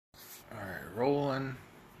Alright, rolling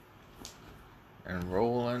and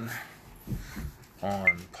rolling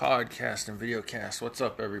on podcast and videocast. What's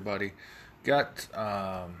up, everybody? Got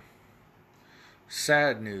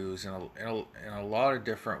sad news in a lot of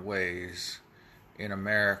different ways in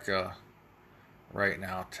America right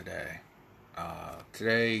now today.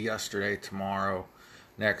 Today, yesterday, tomorrow,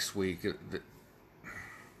 next week.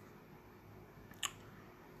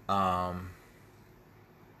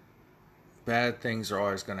 Bad things are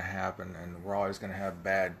always going to happen, and we're always going to have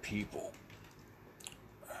bad people.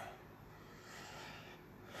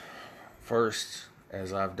 First,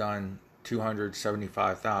 as I've done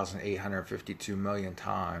 275,852 million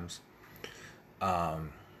times, I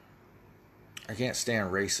can't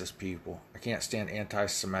stand racist people. I can't stand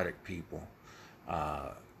anti-Semitic people.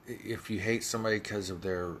 If you hate somebody because of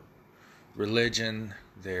their religion,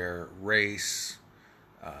 their race,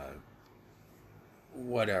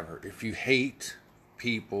 whatever. If you hate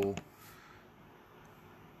people,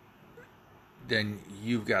 then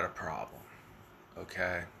you've got a problem.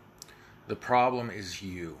 Okay? The problem is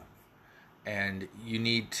you. And you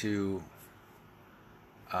need to,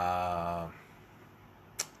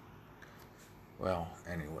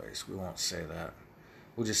 anyways, we won't say that.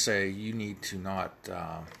 We'll just say you need to not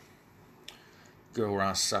go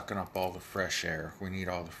around sucking up all the fresh air. We need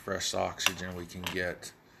all the fresh oxygen we can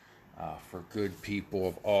get for good people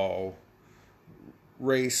of all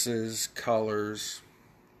races, colors,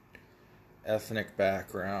 ethnic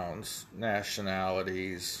backgrounds,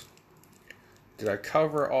 nationalities. Did I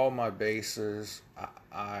cover all my bases?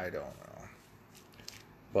 I don't know.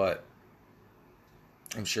 But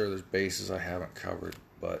I'm sure there's bases I haven't covered.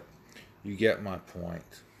 But you get my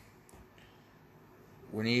point.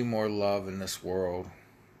 We need more love in this world.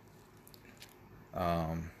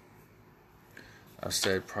 I've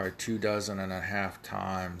said probably 24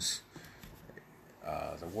 times.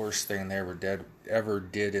 The worst thing they ever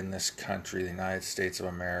did in this country, the United States of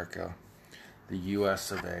America, the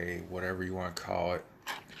U.S. of A., whatever you want to call it,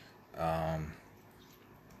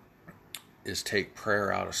 is take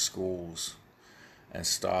prayer out of schools and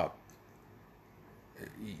stop,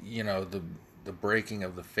 the breaking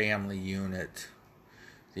of the family unit,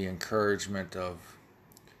 the encouragement of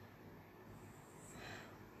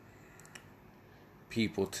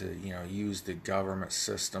people to, use the government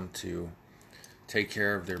system to take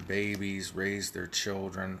care of their babies, raise their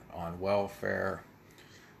children on welfare.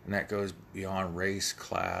 And that goes beyond race,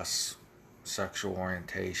 class, sexual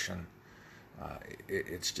orientation.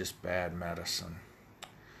 It's just bad medicine.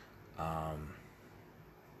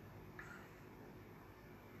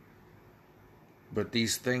 But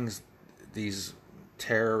these things, these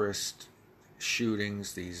terrorist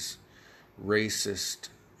shootings, these racist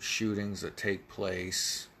shootings that take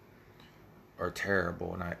place are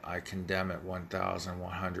terrible, and I condemn it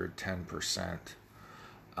 1,110%.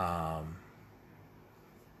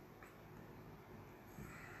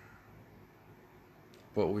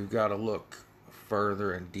 But we've got to look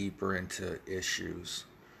further and deeper into issues.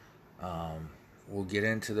 We'll get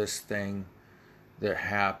into this thing that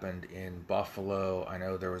happened in Buffalo. I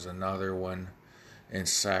know there was another one in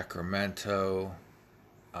Sacramento,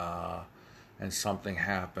 and something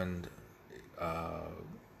happened.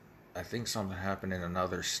 I think something happened in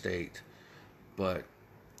another state, but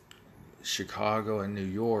Chicago and New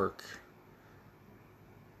York,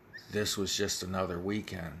 this was just another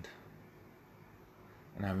weekend.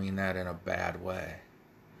 And I mean that in a bad way.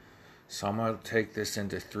 So I'm going to take this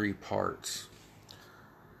into 3 parts.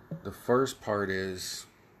 The first part is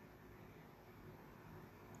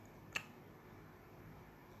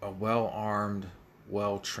a well-armed,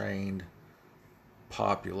 well-trained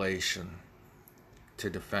population to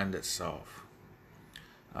defend itself.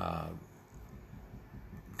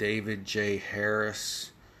 David J.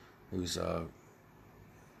 Harris, who's a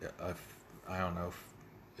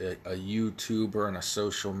YouTuber and a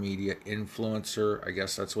social media influencer, I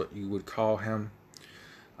guess that's what you would call him.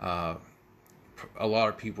 A lot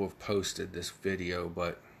of people have posted this video,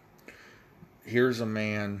 but here's a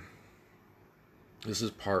man. This is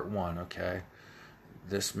part 1, okay?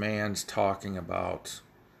 This man's talking about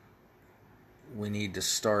we need to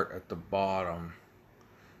start at the bottom,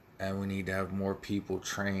 and we need to have more people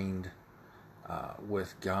trained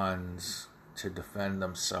with guns to defend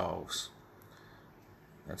themselves.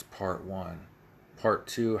 That's part 1. Part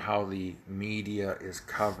 2, how the media is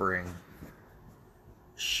covering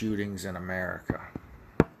shootings in America.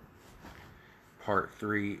 Part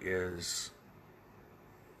 3 is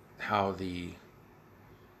how the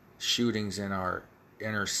shootings in our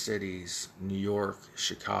inner cities, New York,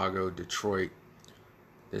 Chicago, Detroit,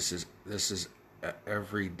 this is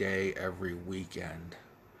every day, every weekend.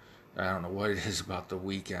 I don't know what it is about the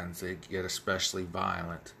weekends. They get especially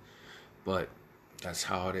violent, but that's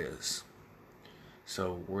how it is.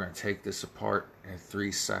 So we're going to take this apart in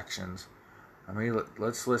 3 sections.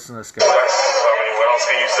 Let's listen to this guy. What else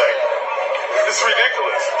can you say? It's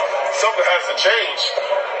ridiculous. Something has to change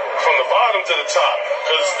from the bottom to the top,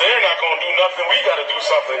 because they're not going to do nothing. We got to do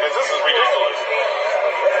something, because this is ridiculous.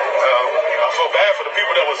 I feel bad for the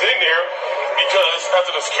people that was in there, because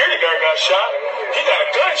after the security guard got shot, he got a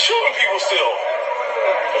gun shooting people still.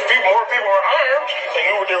 If more people were armed and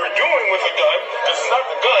knew what they were doing with a gun, this is not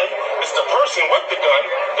the gun, it's the person with the gun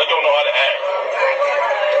that don't know how to act.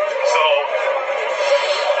 So,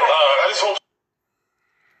 I just hope.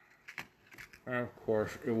 And of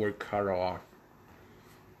course, it would cut off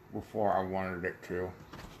before I wanted it to.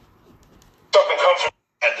 Something comes from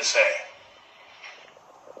what I had to say.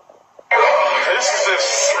 This is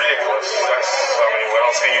just ridiculous. What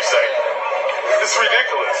else can you say? It's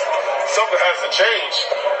ridiculous. Something has to change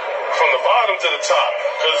from the bottom to the top,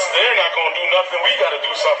 because they're not going to do nothing. We got to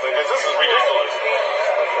do something, because this is ridiculous.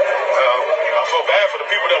 I feel bad for the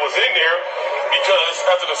people that was in there, because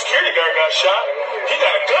after the security guard got shot, he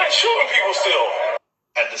got a gun shooting people still.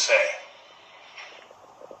 I had to say.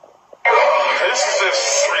 This is just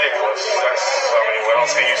ridiculous. What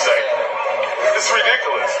else can you say? It's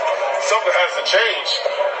ridiculous. Something has to change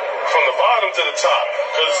from the bottom to the top,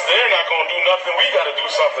 because they're not going to do nothing. We got to do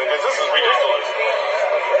something, because this is ridiculous.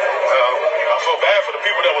 I feel bad for the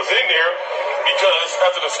people that was in there, because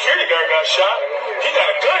after the security guard got shot, he got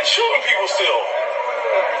a gun shooting people still.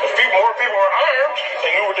 If more people were armed and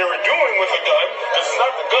knew what they were doing with a gun, this is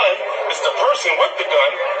not the gun, it's the person with the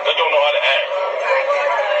gun that don't know how to act.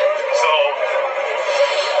 So,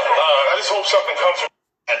 I just hope something comes from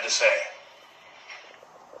what I had to say.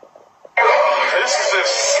 This is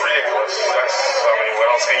just ridiculous. What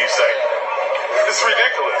else can you say? It's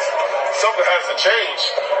ridiculous. Something has to change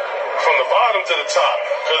from the bottom to the top,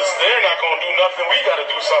 because they're not going to do nothing. We got to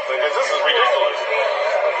do something, because this is ridiculous.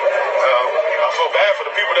 I feel bad for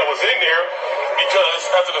the people that was in there, because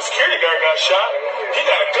after the security guard got shot, he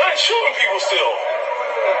got a gun shooting people still.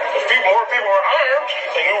 If more people were armed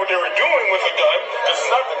and knew what they were doing with a gun, this is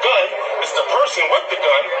not the gun, it's the person with the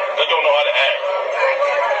gun that don't know how to act.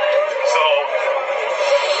 So,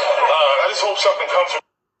 I just hope something comes from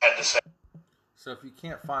what I had to say. So if you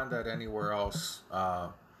can't find that anywhere else,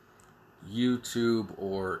 YouTube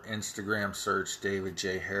or Instagram search David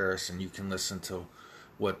J. Harris, and you can listen to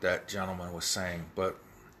what that gentleman was saying. But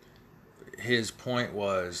his point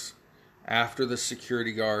was, after the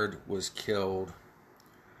security guard was killed,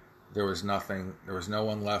 there was no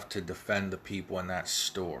one left to defend the people in that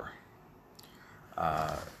store.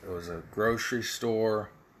 It was a grocery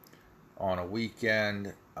store on a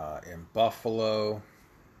weekend in Buffalo,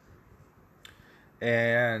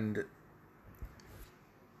 and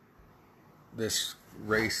this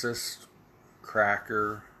racist,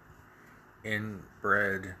 cracker,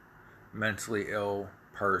 inbred, mentally ill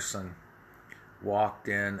person walked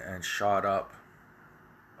in and shot up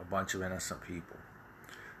a bunch of innocent people.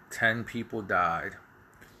 10 people died.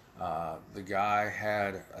 The guy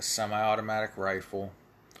had a semi-automatic rifle.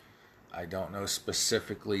 I don't know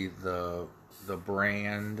specifically the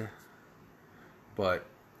brand, but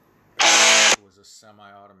it was a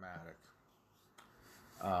semi-automatic.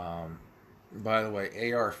 By the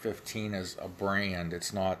way, AR-15 is a brand.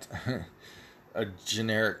 It's not a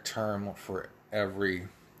generic term for every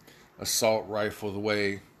assault rifle the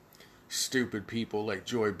way stupid people like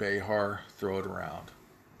Joy Behar throw it around.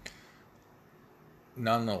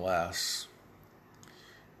 Nonetheless,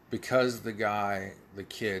 because the guy, the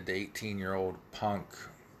kid, the 18-year-old punk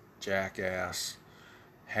jackass,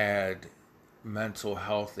 had mental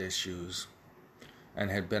health issues and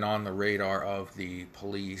had been on the radar of the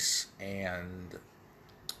police and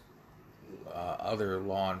other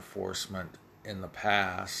law enforcement in the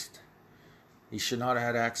past, he should not have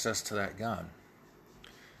had access to that gun.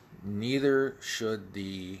 Neither should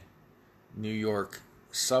the New York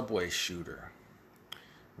subway shooter.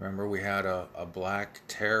 Remember, we had a black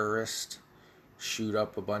terrorist shoot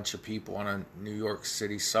up a bunch of people on a New York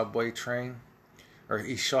City subway train? Or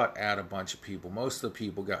he shot at a bunch of people. Most of the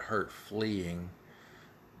people got hurt fleeing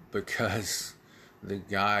because the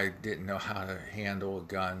guy didn't know how to handle a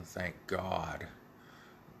gun, thank God.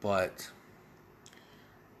 But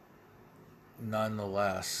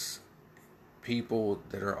nonetheless, people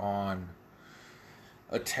that are on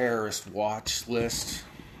a terrorist watch list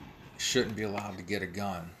shouldn't be allowed to get a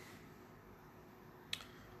gun.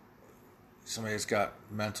 Somebody that's got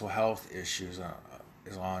mental health issues,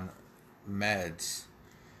 is on meds,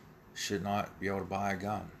 should not be able to buy a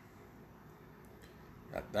gun.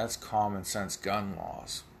 That's common sense gun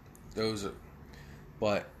laws. Those are,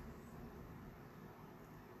 but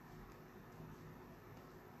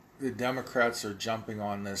the Democrats are jumping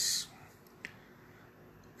on this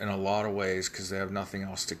in a lot of ways because they have nothing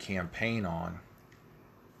else to campaign on.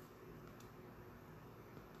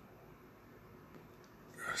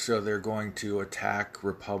 So they're going to attack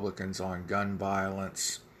Republicans on gun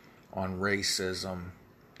violence, on racism,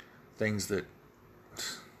 things that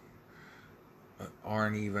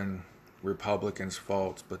aren't even Republicans'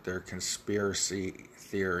 faults, but they're conspiracy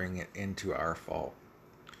theorying it into our fault.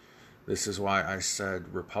 This is why I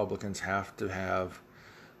said Republicans have to have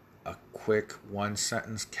a quick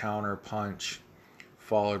one-sentence counterpunch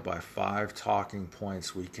followed by 5 talking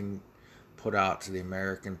points we can put out to the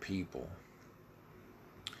American people.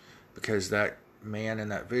 Because that man in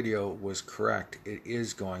that video was correct. It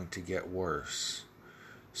is going to get worse.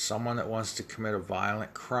 Someone that wants to commit a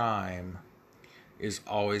violent crime is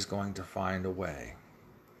always going to find a way.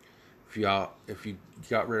 If you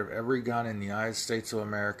got rid of every gun in the United States of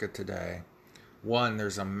America today, one,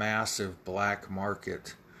 there's a massive black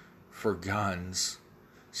market for guns,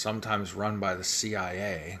 sometimes run by the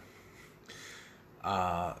CIA.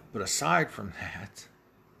 But aside from that,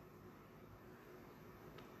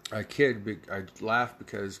 I laugh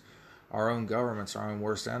because our own government's our own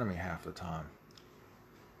worst enemy half the time.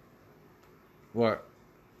 What?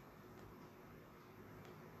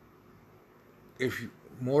 If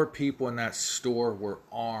more people in that store were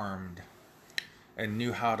armed and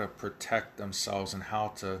knew how to protect themselves and how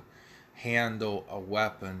to handle a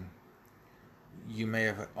weapon, you may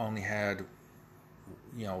have only had,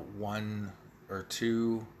 1 or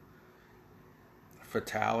 2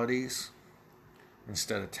 fatalities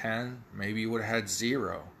instead of 10. Maybe you would have had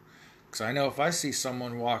 0. Because I know if I see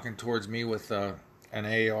someone walking towards me with an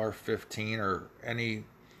AR-15 or any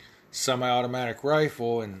semi-automatic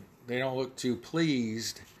rifle and they don't look too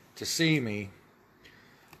pleased to see me,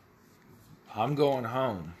 I'm going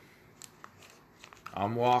home.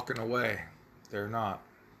 I'm walking away. They're not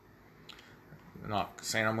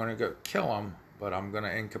saying I'm going to go kill them, but I'm going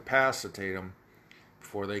to incapacitate them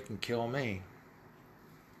before they can kill me.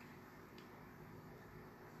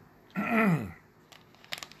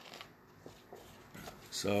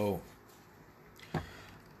 So,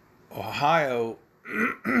 Ohio,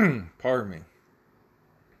 pardon me,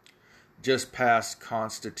 just passed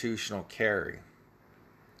constitutional carry.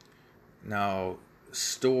 Now,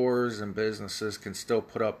 stores and businesses can still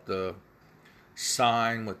put up the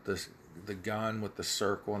sign with the gun with the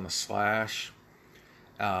circle and the slash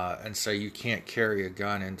and say you can't carry a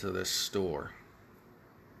gun into this store.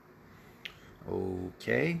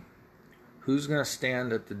 Okay. Who's going to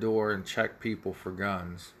stand at the door and check people for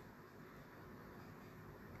guns?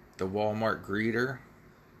 The Walmart greeter?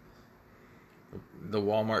 The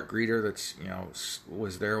Walmart greeter that's,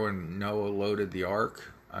 was there when Noah loaded the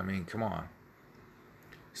ark? I mean, come on.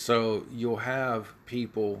 So you'll have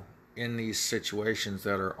people in these situations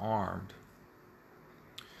that are armed.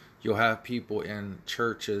 You'll have people in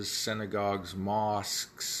churches, synagogues,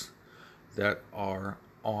 mosques that are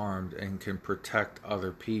armed and can protect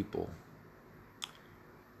other people.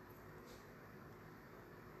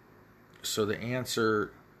 So the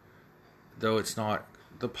answer, though it's not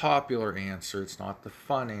the popular answer, it's not the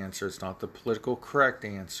fun answer, it's not the political correct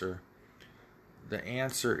answer, the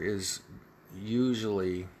answer is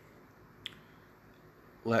usually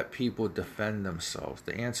let people defend themselves.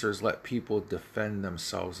 The answer is let people defend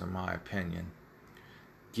themselves, in my opinion.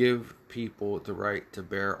 Give people the right to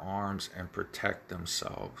bear arms and protect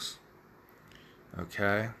themselves.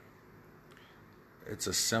 Okay? It's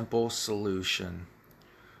a simple solution.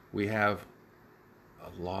 We have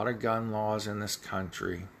a lot of gun laws in this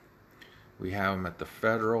country. We have them at the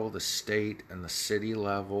federal, the state, and the city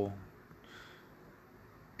level.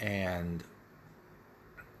 And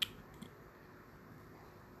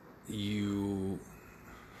you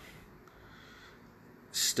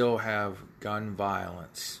still have gun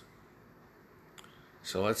violence.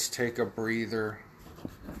 So let's take a breather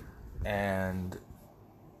and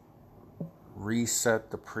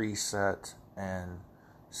reset the preset and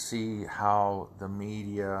see how the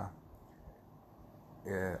media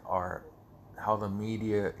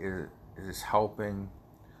is helping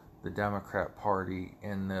the Democrat Party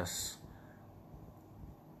in this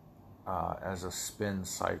as a spin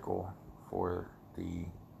cycle for the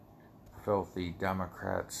filthy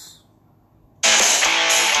Democrats.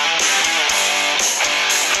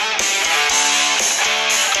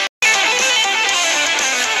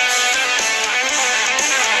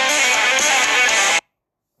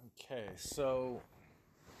 Okay, so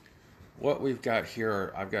what we've got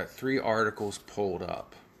here, I've got 3 articles pulled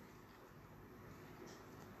up.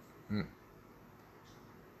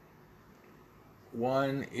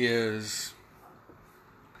 One is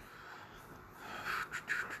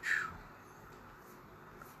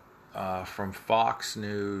from Fox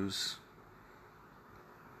News,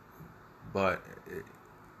 but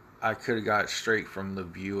I could have got it straight from The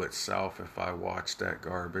View itself if I watched that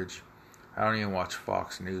garbage. I don't even watch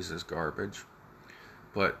Fox News as garbage.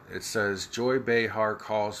 But it says, Joy Behar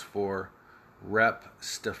calls for Rep.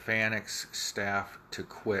 Stefanik's staff to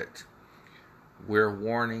quit. We're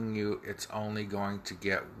warning you, it's only going to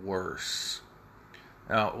get worse.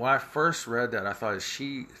 Now, when I first read that, I thought, is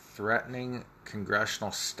she threatening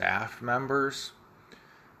congressional staff members?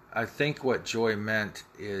 I think what Joy meant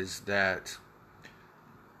is that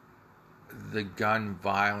the gun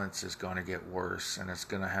violence is going to get worse, and it's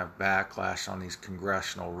going to have backlash on these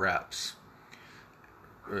congressional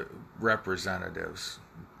representatives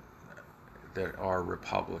that are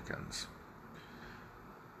Republicans.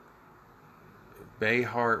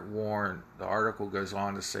 Behar warned, the article goes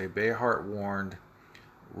on to say, Behar warned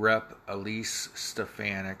Rep. Elise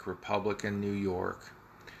Stefanik, Republican, New York,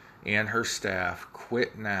 and her staff,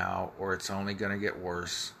 quit now or it's only going to get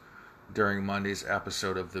worse, during Monday's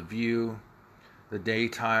episode of The View. The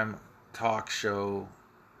daytime talk show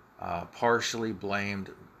partially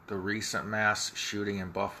blamed the recent mass shooting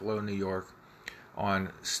in Buffalo, New York,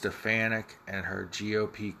 on Stefanik and her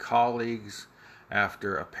GOP colleagues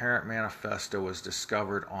after a parent manifesto was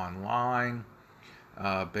discovered online.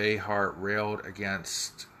 Behar railed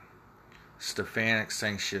against Stefanik,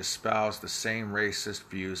 saying she espoused the same racist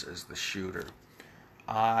views as the shooter.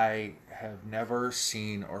 I have never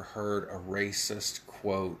seen or heard a racist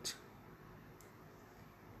quote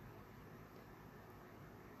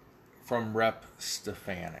from Rep.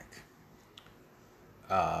 Stefanik.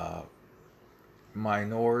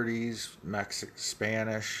 Minorities,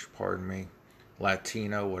 Spanish,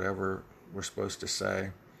 Latino, whatever we're supposed to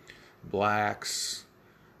say, blacks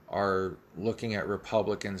are looking at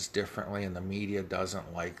Republicans differently, and the media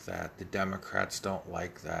doesn't like that. The Democrats don't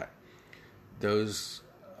like that. Those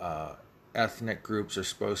ethnic groups are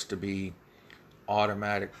supposed to be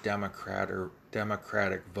automatic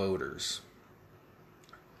Democratic voters.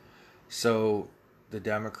 So the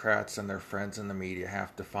Democrats and their friends in the media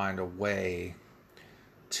have to find a way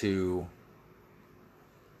to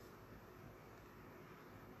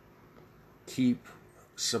keep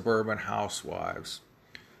suburban housewives,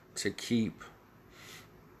 to keep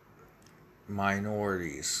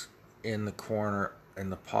minorities in the corner, in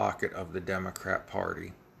the pocket of the Democrat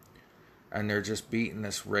Party. And they're just beating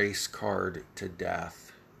this race card to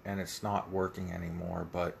death, and it's not working anymore,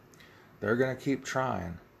 but they're going to keep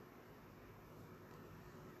trying.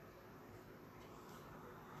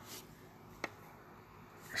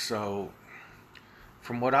 So,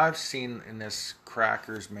 from what I've seen in this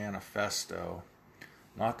Cracker's manifesto,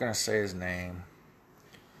 I'm not going to say his name.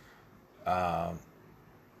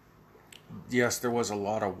 Yes, there was a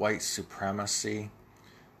lot of white supremacy,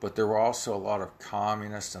 but there were also a lot of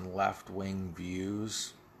communist and left-wing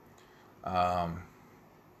views.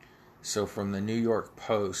 So from the New York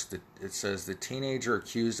Post, it says, the teenager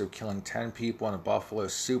accused of killing 10 people in a Buffalo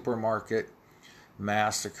supermarket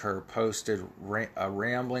massacre posted a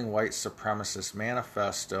rambling white supremacist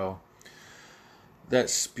manifesto that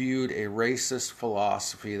spewed a racist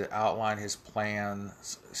philosophy that outlined his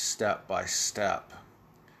plans step by step.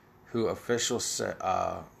 Who officials said,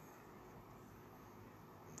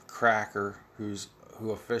 Cracker, who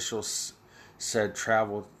officials said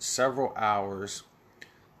traveled several hours,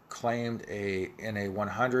 claimed in a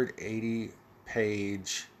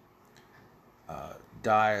 180-page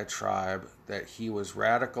diatribe that he was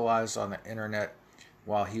radicalized on the internet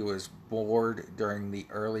while he was bored during the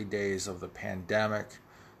early days of the pandemic,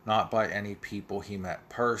 not by any people he met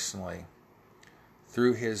personally.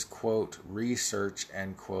 Through his, quote, research,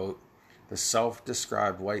 end quote, the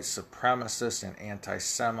self-described white supremacist and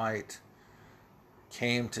anti-Semite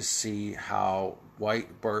came to see how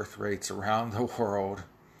white birth rates around the world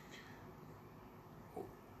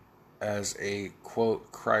as a,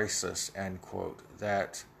 quote, crisis, end quote,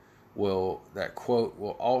 that quote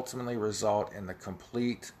will ultimately result in the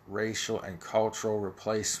complete racial and cultural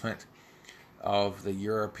replacement of the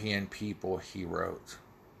European people, he wrote.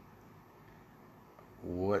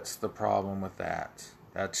 What's the problem with that?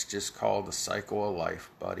 That's just called the cycle of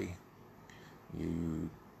life, buddy. You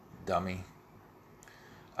dummy.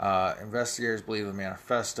 Investigators believe the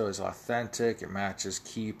manifesto is authentic. It matches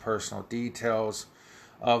key personal details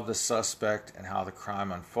of the suspect and how the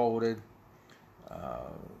crime unfolded.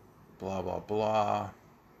 Blah, blah, blah.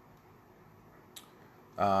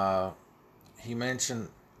 He mentioned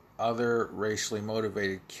other racially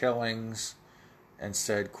motivated killings and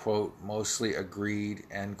said, quote, mostly agreed,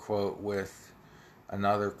 end quote, with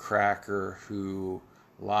another cracker who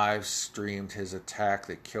live streamed his attack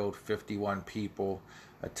that killed 51 people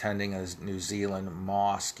attending a New Zealand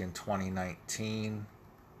mosque in 2019.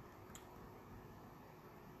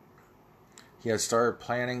 He had started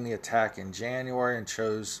planning the attack in January and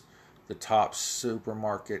chose the top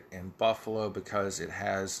supermarket in Buffalo because it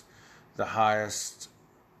has the highest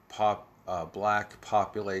black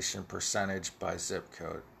population percentage by zip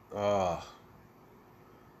code. Ugh.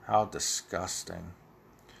 How disgusting.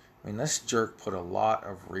 I mean, this jerk put a lot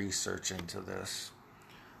of research into this.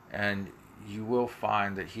 And you will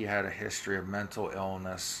find that he had a history of mental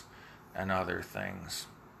illness and other things.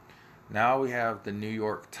 Now we have the New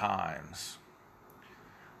York Times.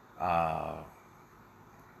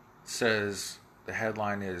 Says the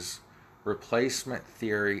headline is Replacement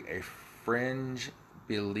Theory, a fringe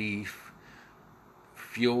belief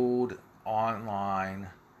fueled online,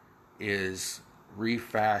 is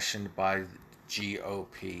refashioned by the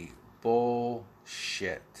GOP.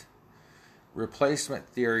 Bullshit. Replacement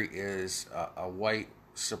theory is a white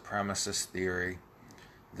supremacist theory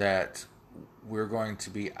that we're going to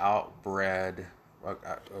be outbred.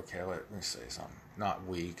 Okay, let me say something. Not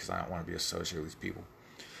we, because I don't want to be associated with these people.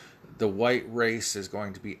 The white race is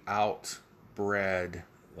going to be outbred,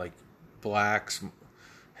 like blacks,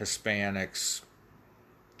 Hispanics,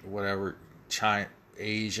 whatever,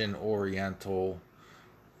 Asian, Oriental,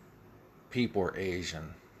 people are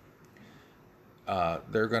Asian.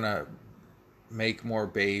 They're going to make more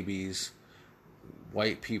babies.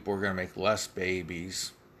 White people are going to make less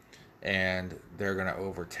babies. And they're going to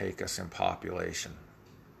overtake us in population.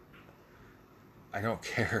 I don't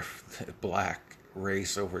care if the black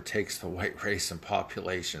race overtakes the white race in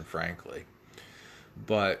population, frankly.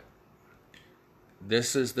 But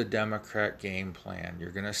this is the Democrat game plan.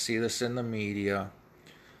 You're going to see this in the media.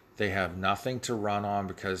 They have nothing to run on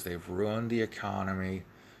because they've ruined the economy.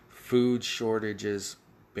 Food shortages,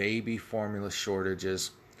 baby formula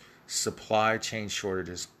shortages, supply chain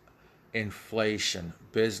shortages, inflation.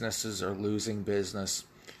 Businesses are losing business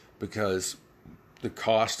because the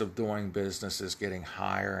cost of doing business is getting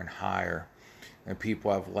higher and higher, and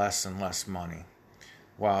people have less and less money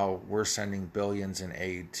while we're sending billions in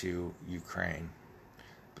aid to Ukraine.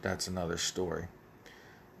 But that's another story.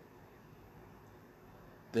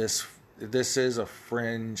 This is a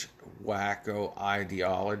fringe wacko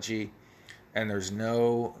ideology, and there's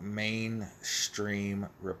no mainstream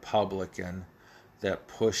Republican that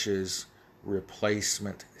pushes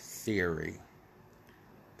replacement theory.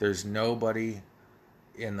 There's nobody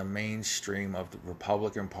in the mainstream of the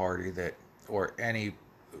Republican Party that, or any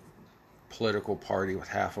political party with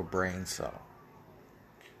half a brain cell.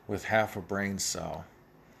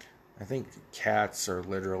 I think cats are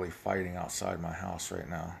literally fighting outside my house right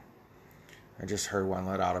now. I just heard one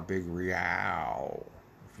let out a big meow.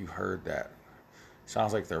 If you heard that.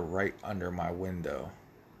 Sounds like they're right under my window.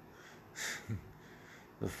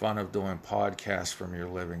 The fun of doing podcasts from your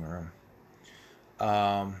living room.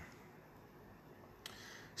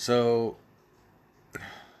 So,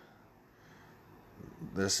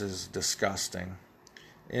 this is disgusting.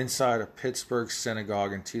 Inside a Pittsburgh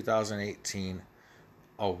synagogue in 2018,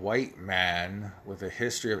 a white man with a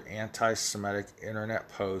history of anti-Semitic internet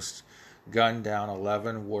posts gunned down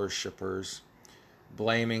 11 worshippers,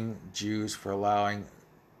 blaming Jews for allowing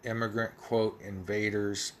immigrant, quote,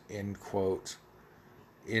 invaders, end quote,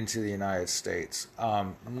 into the United States.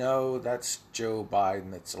 No, that's Joe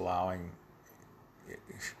Biden that's allowing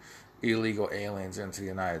illegal aliens into the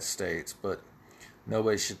United States, but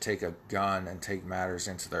nobody should take a gun and take matters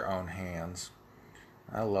into their own hands.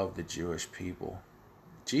 I love the Jewish people.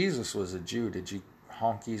 Jesus was a Jew. Did you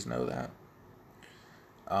honkies know that?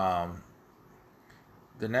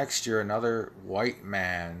 The next year, another white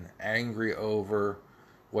man, angry over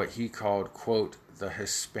what he called, quote, the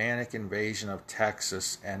Hispanic invasion of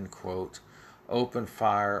Texas, end quote, opened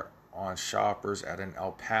fire on shoppers at an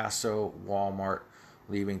El Paso Walmart,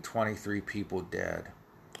 leaving 23 people dead.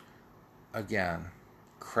 Again,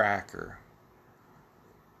 cracker.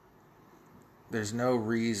 There's no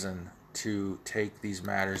reason to take these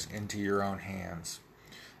matters into your own hands.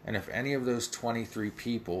 And if any of those 23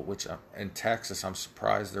 people, which in Texas, I'm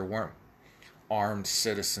surprised there weren't armed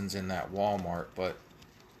citizens in that Walmart, but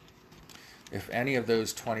if any of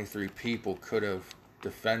those 23 people could have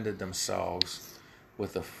defended themselves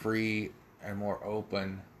with a free and more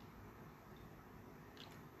open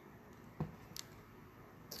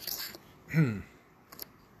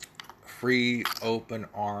free, open,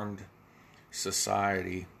 armed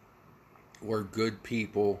society where good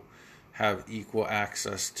people have equal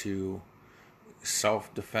access to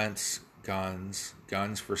self-defense guns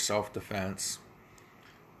for self-defense,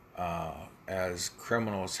 as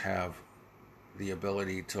criminals have the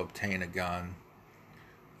ability to obtain a gun,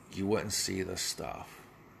 you wouldn't see this stuff.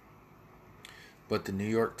 But the New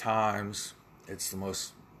York Times, it's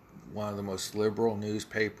one of the most liberal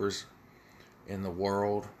newspapers in the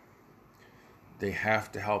world. They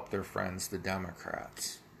have to help their friends, the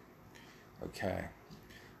Democrats. Okay.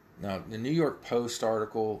 Now, the New York Post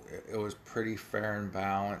article, it was pretty fair and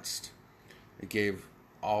balanced. It gave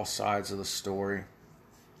all sides of the story.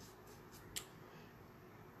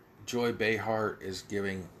 Joy Behar is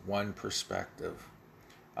giving one perspective.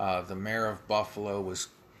 The mayor of Buffalo was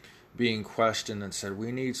being questioned and said,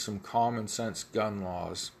 we need some common sense gun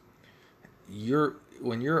laws.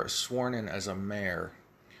 When you're sworn in as a mayor,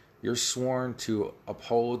 you're sworn to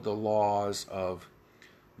uphold the laws of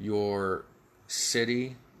your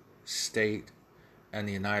city, state, and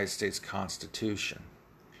the United States Constitution.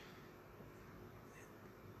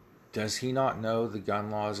 Does he not know the gun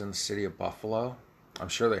laws in the city of Buffalo? I'm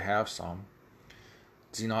sure they have some.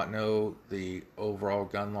 Does he not know the overall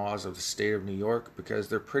gun laws of the state of New York? Because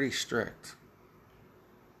they're pretty strict.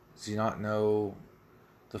 Does he not know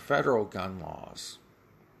the federal gun laws?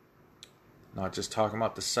 Not just talking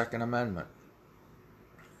about the Second Amendment.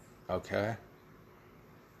 Okay?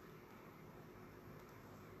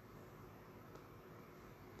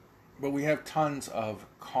 But we have tons of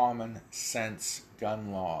common sense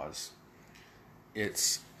gun laws.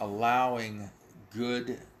 It's allowing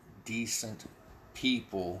good, decent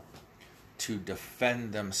people to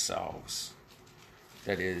defend themselves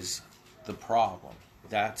that is the problem.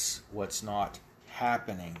 That's what's not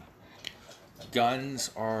happening.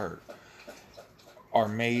 Guns are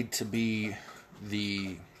made to be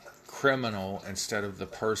the criminal instead of the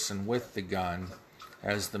person with the gun,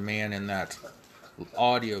 as the man in that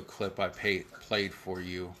audio clip I played for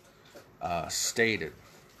you stated.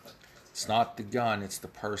 It's not the gun, it's the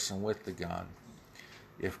person with the gun.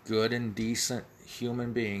 If good and decent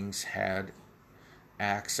human beings had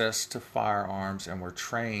access to firearms and were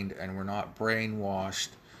trained and were not brainwashed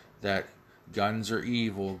that guns are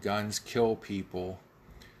evil, guns kill people,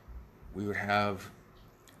 we would have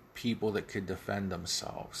people that could defend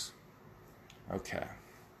themselves. Okay.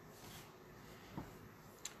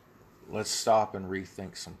 Let's stop and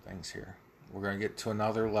rethink some things here. We're going to get to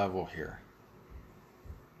another level here.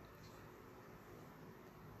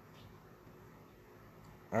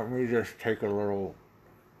 Let me just take a little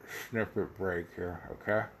snippet break here,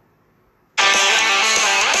 okay?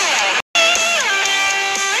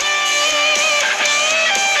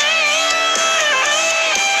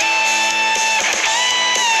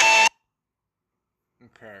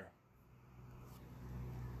 Okay.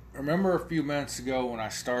 Remember a few minutes ago when I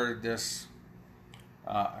started this,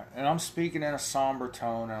 and I'm speaking in a somber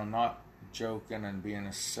tone, and I'm not joking and being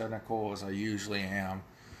as cynical as I usually am,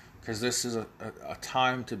 because this is a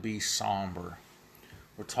time to be somber.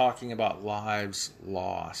 We're talking about lives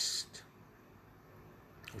lost.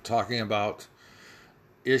 We're talking about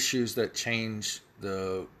issues that change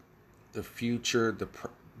the future,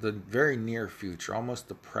 the very near future, almost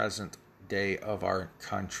the present day of our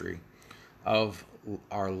country, of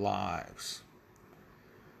our lives.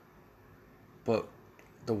 But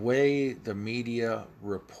the way the media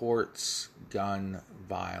reports gun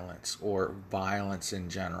violence or violence in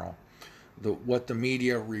general, what the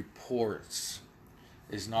media reports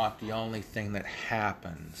is not the only thing that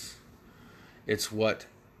happens. It's what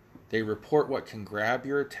they report, what can grab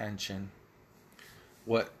your attention,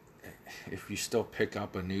 what, if you still pick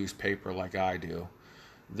up a newspaper like I do,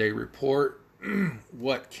 they report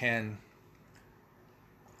what can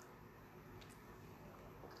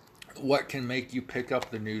make you pick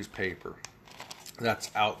up the newspaper.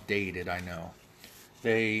 That's outdated, I know.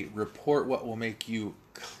 They report what will make you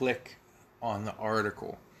click on the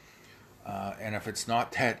article. And if it's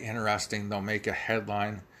not that interesting, they'll make a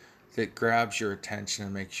headline that grabs your attention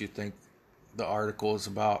and makes you think the article is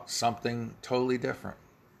about something totally different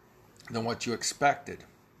than what you expected.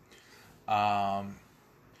 So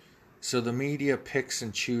the media picks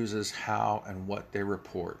and chooses how and what they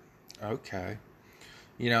report. Okay.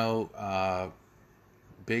 You know,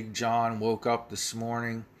 Big John woke up this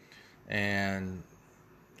morning and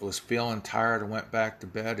was feeling tired and went back to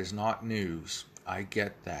bed is not news. I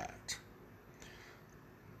get that.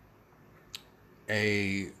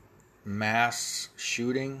 A mass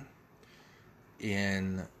shooting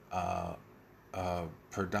in a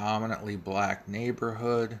predominantly black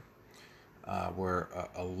neighborhood where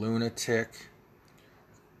a lunatic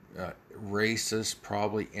racist,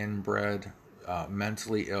 probably inbred,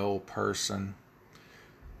 mentally ill person.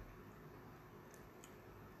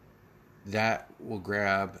 That will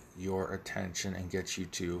grab your attention and get you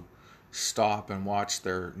to stop and watch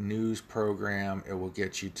their news program. It will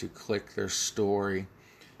get you to click their story.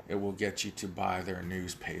 It will get you to buy their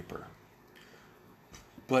newspaper.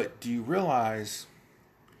 But do you realize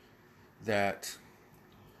that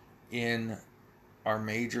in our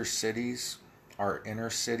major cities, our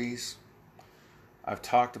inner cities, I've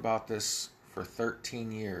talked about this for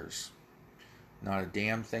 13 years. Not a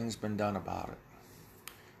damn thing's been done about it.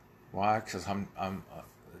 Why? Because I'm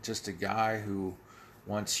just a guy who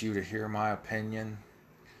wants you to hear my opinion.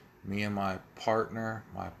 Me and my partner,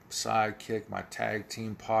 my sidekick, my tag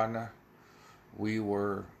team partner, we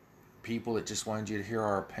were people that just wanted you to hear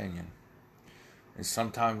our opinion. And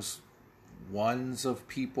sometimes ones of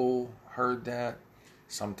people heard that,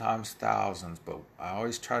 sometimes thousands, but I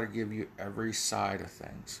always try to give you every side of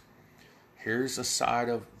things. Here's a side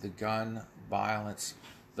of the gun violence,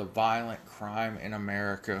 the violent crime in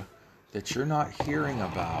America that you're not hearing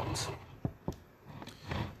about.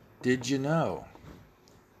 Did you know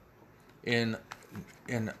in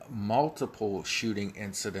multiple shooting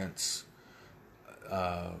incidents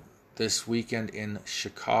this weekend in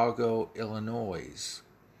Chicago, Illinois,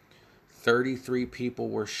 33 people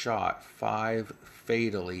were shot, 5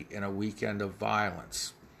 fatally in a weekend of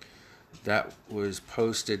violence? That was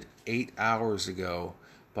posted 8 hours ago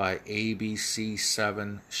by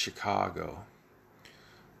ABC7 Chicago.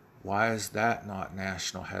 Why is that not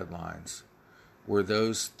national headlines? Were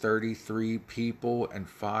those 33 people and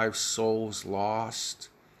 5 souls lost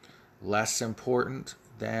less important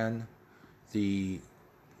than the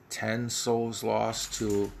 10 souls lost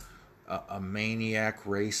to a maniac,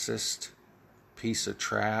 racist piece of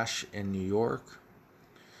trash in New York?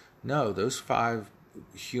 No, those 5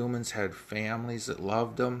 humans had families that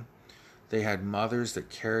loved them. They had mothers that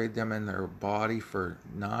carried them in their body for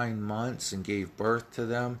 9 months and gave birth to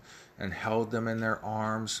them and held them in their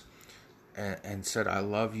arms and said, "I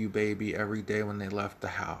love you, baby," every day when they left the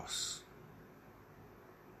house.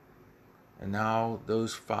 And now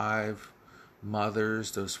those 5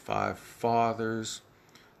 mothers, those 5 fathers,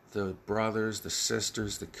 the brothers, the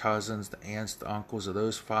sisters, the cousins, the aunts, the uncles of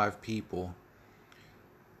those 5 people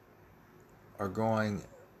are going,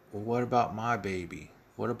 "Well, what about my baby?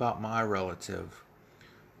 What about my relative?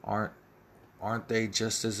 Aren't they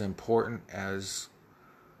just as important as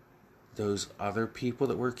those other people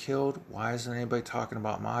that were killed? Why isn't anybody talking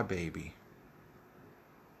about my baby?"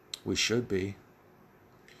 We should be.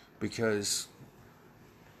 Because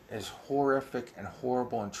as horrific and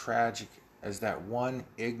horrible and tragic as that one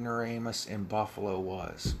ignoramus in Buffalo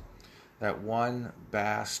was, that one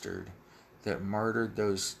bastard that murdered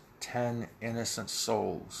those 10 innocent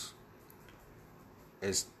souls,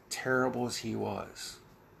 as terrible as he was,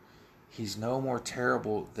 he's no more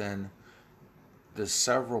terrible than the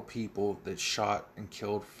several people that shot and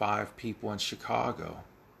killed 5 people in Chicago.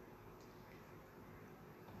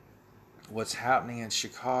 What's happening in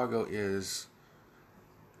Chicago is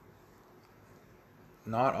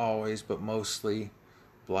not always, but mostly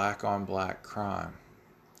black on black crime.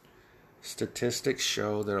 Statistics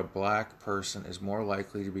show that a black person is more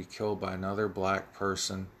likely to be killed by another black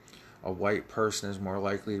person. A white person is more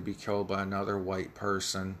likely to be killed by another white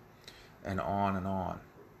person, and on and on.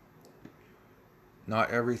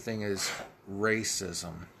 Not everything is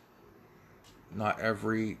racism. Not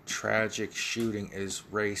every tragic shooting is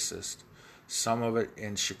racist. Some of it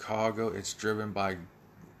in Chicago, it's driven by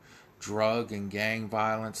drug and gang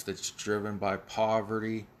violence, that's driven by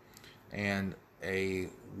poverty and a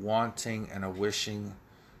wanting and a wishing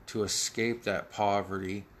to escape that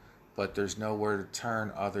poverty, but there's nowhere to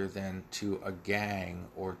turn other than to a gang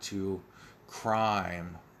or to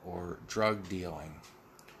crime or drug dealing.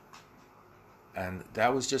 And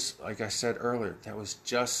that was just, like I said earlier, that was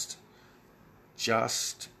just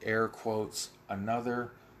air quotes,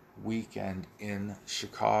 another weekend in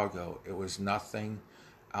Chicago. It was nothing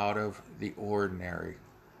out of the ordinary.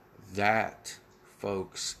 That,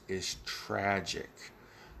 folks, is tragic.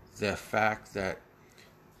 The fact that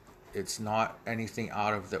it's not anything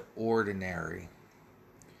out of the ordinary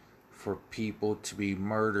for people to be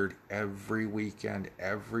murdered every weekend,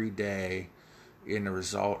 every day, in the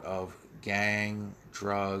result of gang,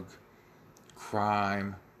 drug,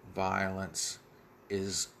 crime, violence,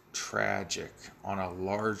 is tragic on a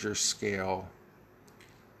larger scale.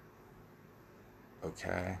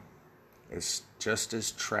 Okay? It's just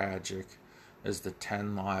as tragic as the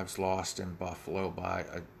 10 lives lost in Buffalo by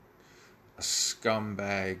a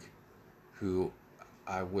scumbag who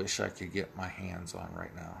I wish I could get my hands on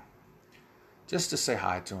right now. Just to say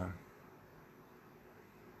hi to him.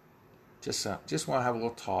 Just want to have a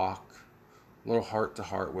little talk, a little heart to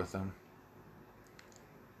heart with him.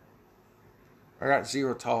 I got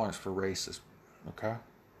zero tolerance for racism, okay?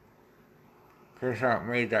 Because I haven't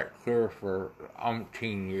made that clear for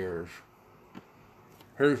umpteen years.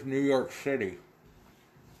 Here's New York City.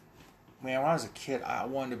 Man, when I was a kid, I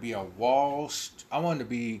wanted to be I wanted to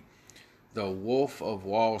be the Wolf of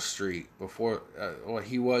Wall Street before.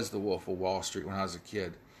 He was the Wolf of Wall Street when I was a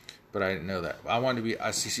kid, but I didn't know that. I wanted to be. I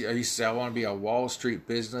used to say I want to be a Wall Street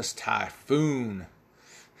business typhoon,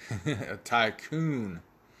 a tycoon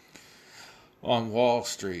on Wall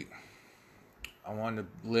Street. I wanted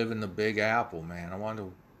to live in the Big Apple, man. I wanted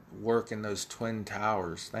to work in those Twin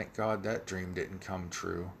Towers. Thank God that dream didn't come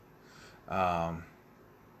true. Thank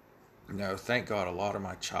God a lot of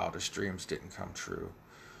my childish dreams didn't come true.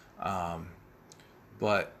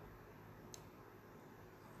 But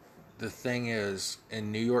the thing is,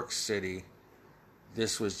 in New York City,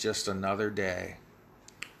 this was just another day.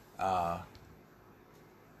 I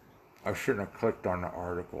shouldn't have clicked on the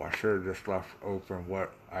article. I should have just left open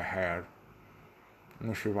what I had. Let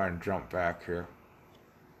me see if I can jump back here.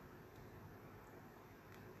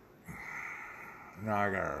 Now I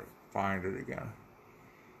gotta find it again.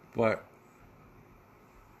 But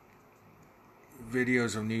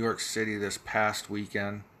videos of New York City this past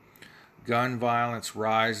weekend. Gun violence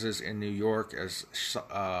rises in New York as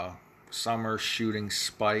summer shootings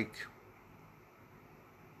spike.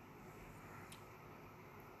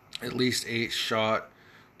 At least 8 shot,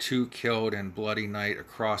 2 killed in bloody night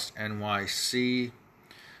across NYC.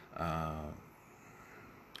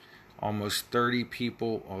 Almost 30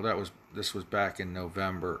 people. Oh, this was back in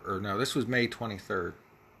November. Or no, this was May 23rd,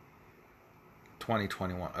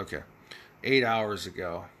 2021. Okay. 8 hours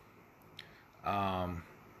ago.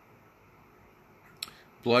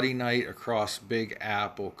 Bloody night across Big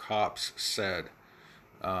Apple, cops said.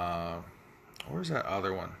 Where's that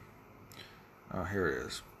other one? Oh, here it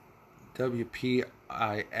is.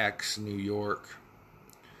 WPIX New York.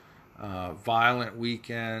 Violent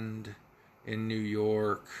weekend in New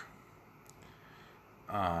York.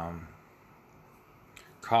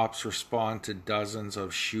 Cops respond to dozens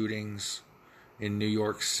of shootings in New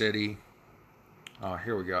York City. Oh,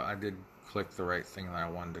 here we go. I did click the right thing that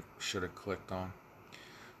I should have clicked on.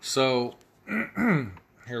 So,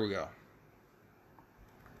 here we go.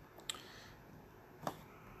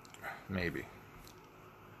 Maybe.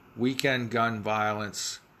 Weekend gun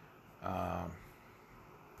violence.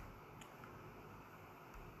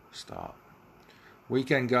 Stop.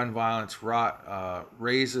 Weekend gun violence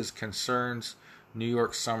raises concerns. New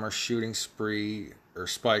York summer shooting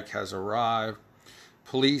spike has arrived.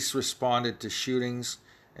 Police responded to shootings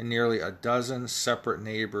in nearly a dozen separate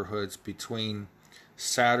neighborhoods between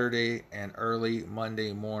Saturday and early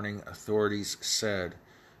Monday morning, authorities said.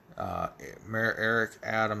 Mayor Eric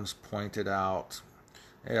Adams pointed out.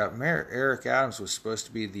 Yeah, Mayor Eric Adams was supposed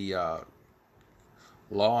to be the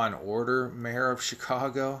law and order mayor of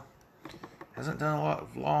Chicago. Hasn't done a lot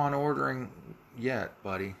of law and ordering yet,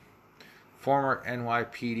 buddy. Former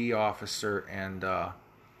NYPD officer and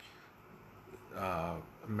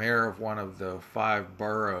mayor of one of the 5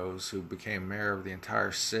 boroughs who became mayor of the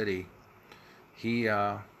entire city. He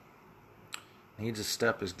needs to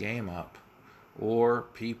step his game up. Or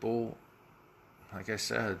people, like I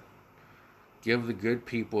said, give the good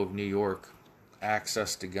people of New York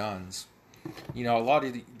access to guns. You know, a lot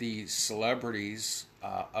of the celebrities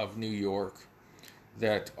of New York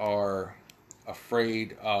that are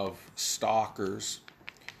afraid of stalkers,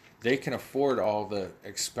 they can afford all the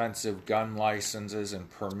expensive gun licenses and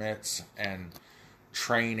permits and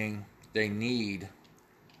training they need.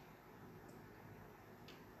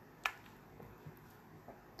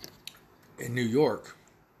 In New York,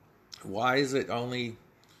 why is it only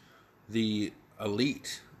the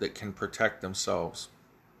elite that can protect themselves?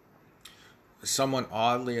 Someone,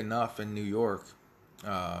 oddly enough, in New York,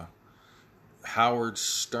 Howard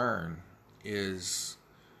Stern is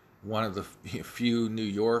one of the few New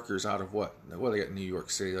Yorkers out of what they got in New York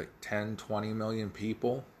City, like 10, 20 million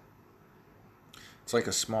people. It's like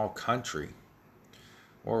a small country.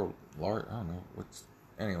 Or large, I don't know.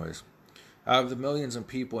 Anyways, out of the millions of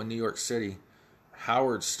people in New York City,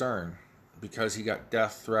 Howard Stern, because he got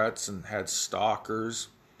death threats and had stalkers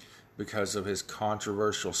because of his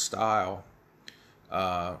controversial style,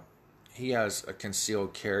 he has a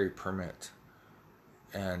concealed carry permit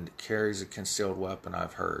and carries a concealed weapon,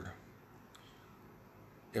 I've heard.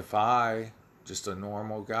 If just a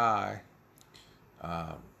normal guy,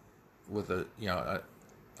 with a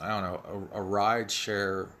I don't know, a ride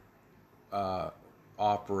share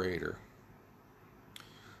operator.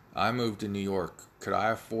 I moved to New York. Could I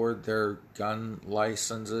afford their gun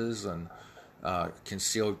licenses and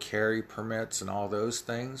concealed carry permits and all those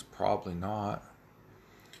things? Probably not.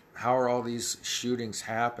 How are all these shootings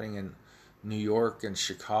happening in New York and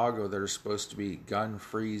Chicago that are supposed to be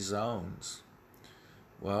gun-free zones?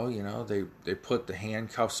 Well, you know, they put the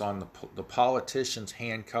handcuffs on the politicians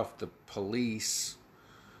handcuff the police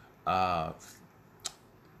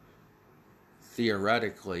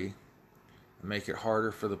theoretically, and make it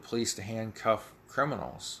harder for the police to handcuff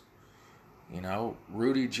criminals. You know,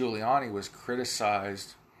 Rudy Giuliani was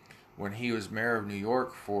criticized when he was mayor of New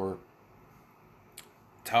York for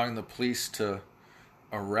telling the police to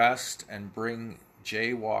arrest and bring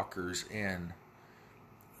jaywalkers in.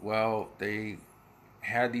 Well, they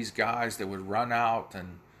had these guys that would run out,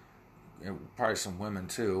 and probably some women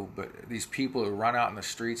too, but these people who run out in the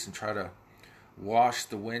streets and try to wash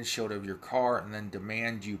the windshield of your car and then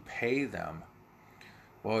demand you pay them.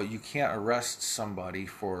 Well, you can't arrest somebody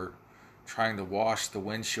for trying to wash the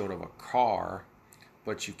windshield of a car,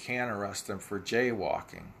 but you can arrest them for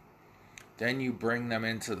jaywalking. Then you bring them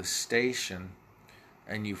into the station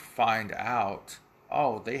and you find out,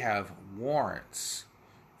 oh, they have warrants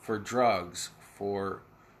for drugs, for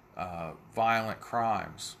violent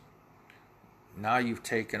crimes. Now you've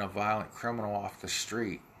taken a violent criminal off the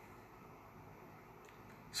street.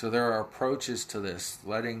 So there are approaches to this,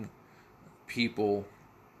 letting people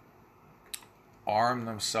arm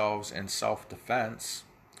themselves in self-defense,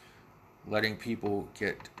 letting people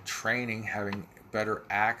get training, having better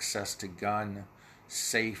access to gun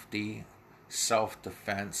safety,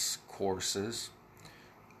 self-defense courses.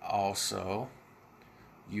 Also,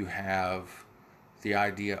 you have the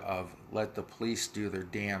idea of let the police do their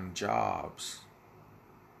damn jobs.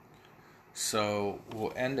 So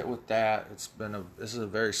we'll end it with that. This is a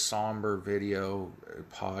very somber video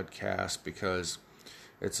podcast because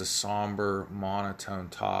it's a somber, monotone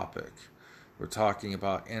topic. We're talking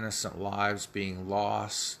about innocent lives being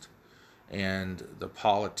lost, and the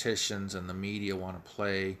politicians and the media want to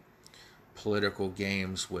play political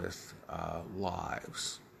games with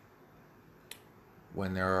lives.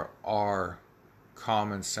 When there are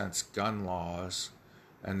common sense gun laws,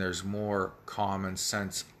 and there's more common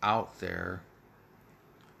sense out there,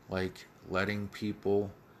 like letting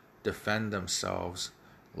people defend themselves,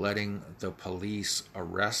 letting the police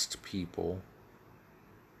arrest people.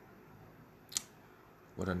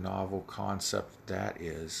 What a novel concept that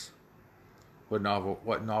is. What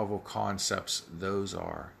novel concepts those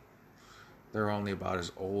are. They're only about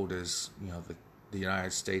as old as, you know, the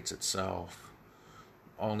United States itself.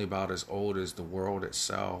 Only about as old as the world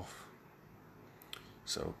itself.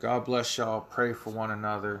 So God bless y'all. Pray for one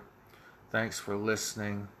another. Thanks for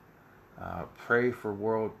listening. Pray for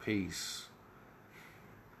world peace.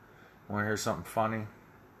 Want to hear something funny?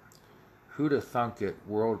 Who'd have thunk it?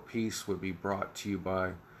 World peace would be brought to you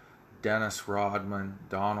by Dennis Rodman,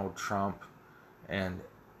 Donald Trump, and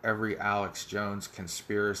every Alex Jones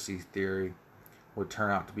conspiracy theory would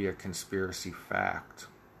turn out to be a conspiracy fact.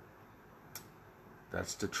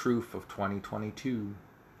 That's the truth of 2022.